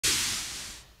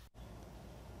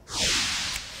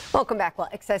Welcome back. Well,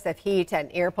 excessive heat and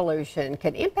air pollution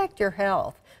can impact your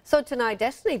health. So tonight,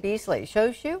 Destiny Beasley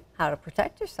shows you how to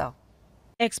protect yourself.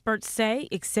 Experts say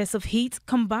excessive heat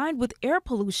combined with air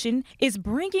pollution is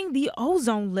bringing the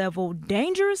ozone level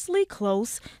dangerously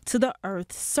close to the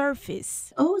Earth's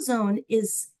surface. Ozone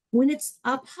is, when it's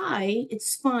up high,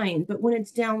 it's fine, but when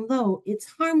it's down low,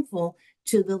 it's harmful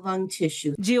to the lung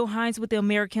tissue. Jill Hines with the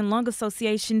American Lung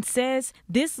Association says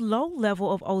this low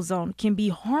level of ozone can be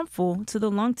harmful to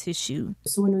the lung tissue.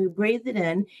 So when we breathe it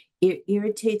in, it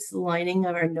irritates the lining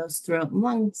of our nose, throat, and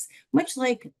lungs, much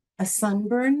like a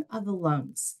sunburn of the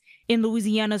lungs. In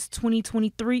Louisiana's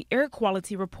 2023 air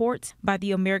quality report by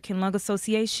the American Lung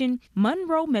Association,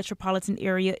 Monroe metropolitan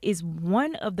area is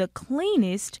one of the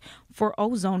cleanest for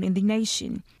ozone in the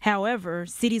nation. However,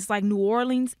 cities like New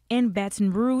Orleans and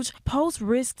Baton Rouge pose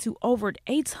risk to over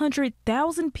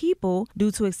 800,000 people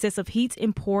due to excessive heat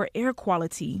and poor air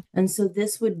quality. And so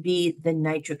this would be the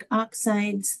nitric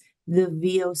oxides, the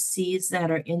VOCs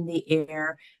that are in the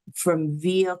air from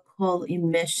vehicle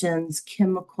emissions,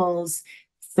 chemicals,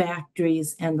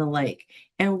 factories, and the like.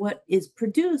 And what is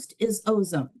produced is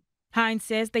ozone. Hines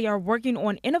says they are working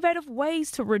on innovative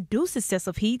ways to reduce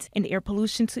excessive heat and air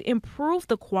pollution to improve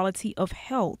the quality of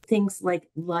health. Things like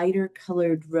lighter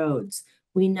colored roads.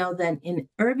 We know that in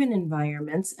urban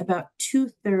environments, about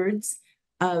 2/3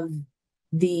 of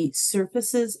the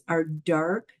surfaces are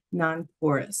dark,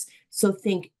 non-porous. So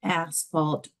think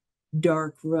asphalt,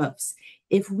 dark roofs.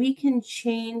 If we can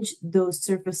change those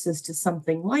surfaces to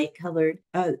something light colored,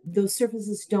 those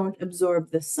surfaces don't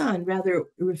absorb the sun, rather it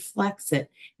reflects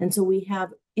it. And so we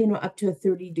have, up to a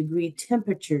 30-degree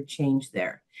temperature change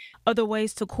there. Other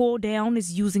ways to cool down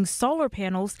is using solar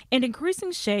panels and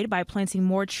increasing shade by planting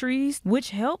more trees,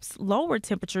 which helps lower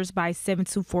temperatures by 7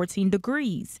 to 14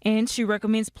 degrees. And she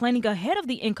recommends planning ahead of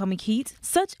the incoming heat,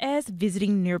 such as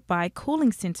visiting nearby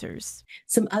cooling centers.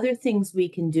 Some other things we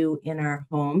can do in our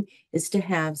home is to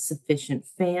have sufficient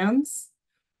fans,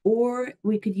 or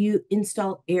we could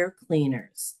install air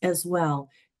cleaners as well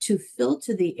to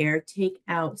filter the air, take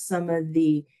out some of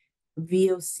the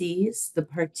VOCs, the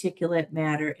particulate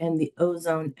matter, and the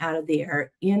ozone out of the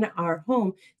air in our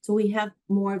home. So we have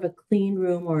more of a clean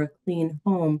room or a clean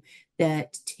home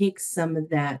that takes some of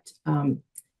that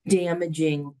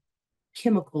damaging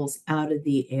chemicals out of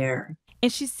the air.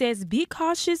 And she says be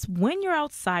cautious when you're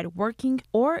outside working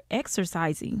or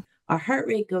exercising. Our heart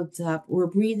rate goes up, we're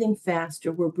breathing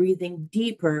faster, we're breathing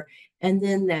deeper, and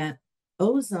then that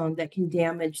ozone that can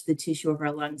damage the tissue of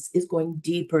our lungs is going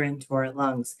deeper into our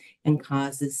lungs and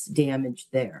causes damage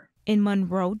there. In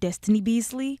Monroe, Destiny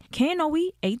Beasley,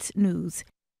 KNOE 8 News.